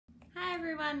Hi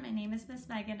everyone, my name is Miss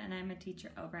Megan and I'm a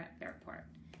teacher over at Fairport.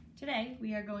 Today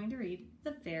we are going to read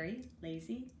The Very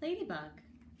Lazy Ladybug.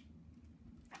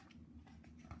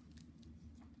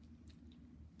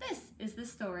 This is the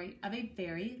story of a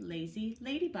very lazy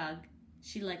ladybug.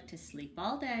 She liked to sleep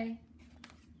all day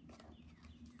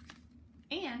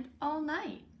and all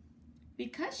night.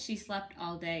 Because she slept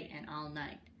all day and all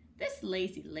night, this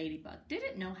lazy ladybug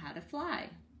didn't know how to fly.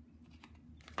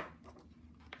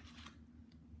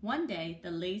 One day,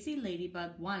 the lazy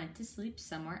ladybug wanted to sleep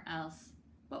somewhere else.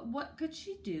 But what could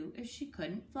she do if she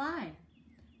couldn't fly?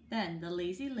 Then the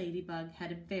lazy ladybug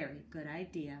had a very good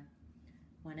idea.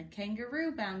 When a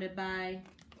kangaroo bounded by,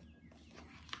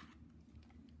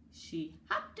 she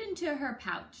hopped into her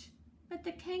pouch, but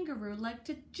the kangaroo liked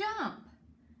to jump.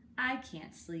 "I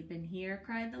can't sleep in here,"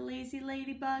 cried the lazy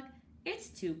ladybug. "It's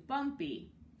too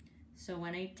bumpy." So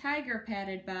when a tiger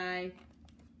padded by,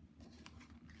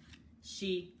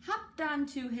 she hopped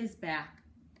onto his back,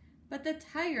 but the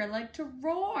tiger liked to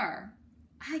roar.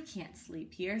 "I can't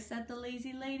sleep here," said the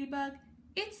lazy ladybug.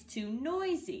 "It's too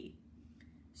noisy."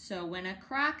 So when a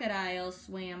crocodile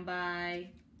swam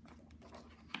by,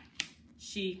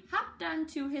 she hopped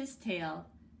onto his tail,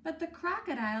 but the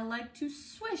crocodile liked to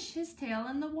swish his tail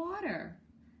in the water.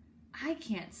 "I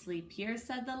can't sleep here,"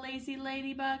 said the lazy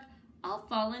ladybug. "I'll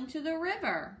fall into the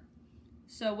river."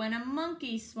 So when a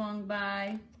monkey swung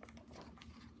by,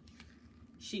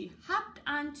 she hopped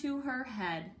onto her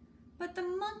head, but the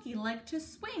monkey liked to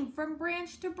swing from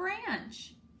branch to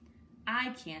branch. "I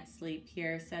can't sleep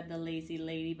here," said the lazy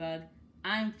ladybug.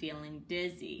 "I'm feeling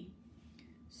dizzy."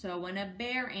 So when a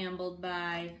bear ambled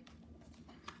by,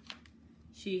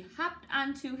 she hopped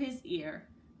onto his ear,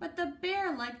 but the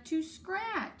bear liked to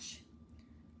scratch.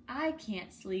 "I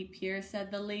can't sleep here," said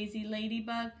the lazy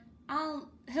ladybug.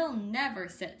 He'll never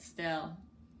sit still."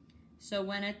 So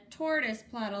when a tortoise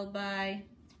plodded by,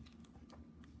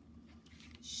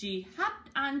 she hopped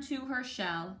onto her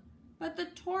shell, but the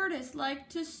tortoise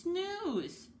liked to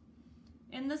snooze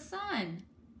in the sun.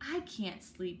 "I can't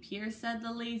sleep here," said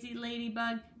the lazy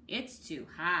ladybug. "It's too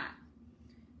hot."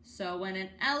 So when an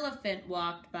elephant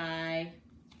walked by,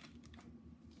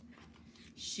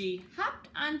 she hopped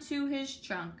onto his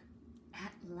trunk.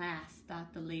 "At last,"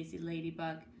 thought the lazy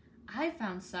ladybug, "I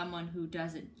found someone who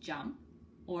doesn't jump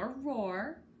or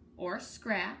roar or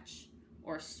scratch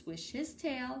or swish his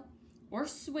tail or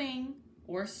swing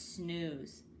or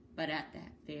snooze." But at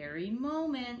that very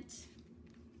moment,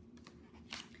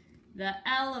 the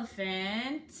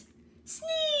elephant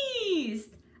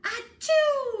sneezed,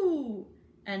 "Achoo!"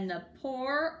 And the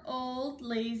poor old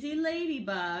lazy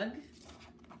ladybug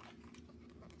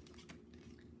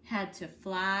had to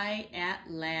fly at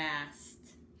last.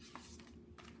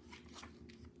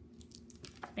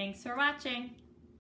 Thanks for watching.